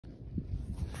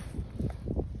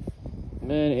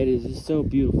Man, it is just so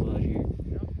beautiful out here.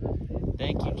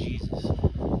 Thank you, Jesus.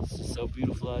 It's just so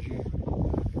beautiful out here.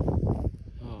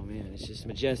 Oh man, it's just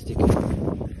majestic.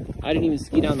 I didn't even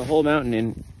ski down the whole mountain,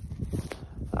 and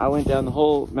I went down the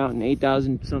whole mountain,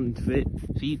 8,000 something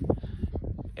feet,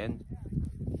 and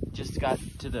just got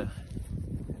to the...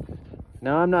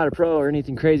 Now, I'm not a pro or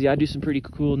anything crazy. I do some pretty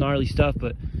cool, gnarly stuff,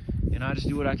 but, you know, I just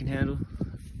do what I can handle.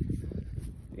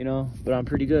 You know, but I'm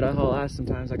pretty good. I haul ass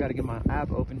sometimes. I got to get my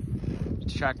app open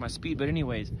to track my speed. But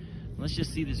anyways, let's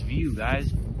just see this view,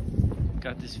 guys.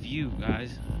 Got this view,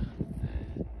 guys.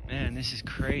 Man, this is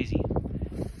crazy.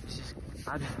 It's just,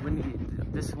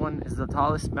 this one is the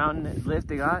tallest mountain lift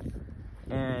they got,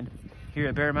 and here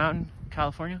at Bear Mountain,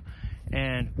 California.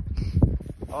 And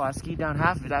oh, I skied down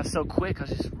half of it. I was so quick. I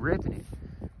was just ripping it,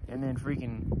 and then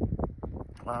freaking,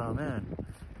 oh man,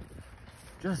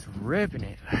 just ripping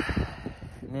it.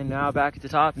 And then now back at the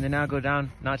top, and then now go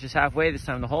down, not just halfway this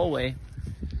time, the whole way.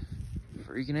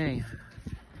 Freaking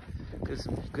A.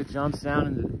 Some good jumps down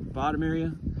in the bottom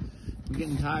area. I'm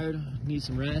getting tired, need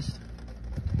some rest.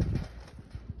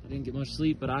 I didn't get much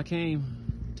sleep, but I came,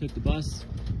 took the bus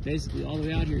basically all the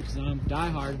way out here because I'm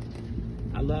diehard.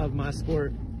 I love my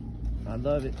sport. I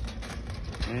love it.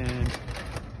 And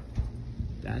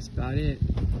that's about it.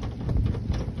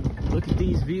 Look at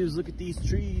these views, look at these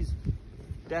trees.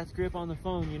 Death grip on the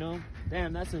phone, you know?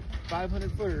 Damn, that's a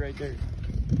 500 footer right there.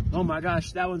 Oh my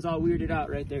gosh, that one's all weirded out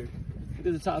right there. Look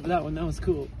at the top of that one, that was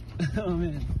cool. Oh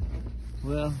man.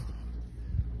 Well,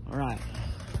 all right.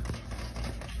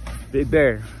 Big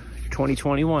Bear,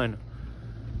 2021.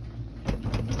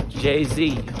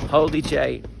 Jay-Z, Holy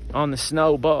J, on the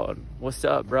snowboard. What's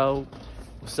up, bro?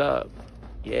 What's up?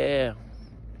 Yeah.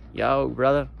 Yo,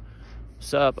 brother.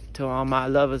 What's up to all my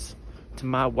lovers? To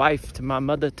my wife, to my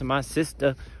mother, to my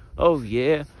sister. Oh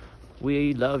yeah,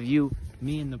 we love you.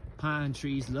 Me and the pine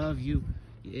trees love you.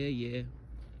 Yeah, yeah.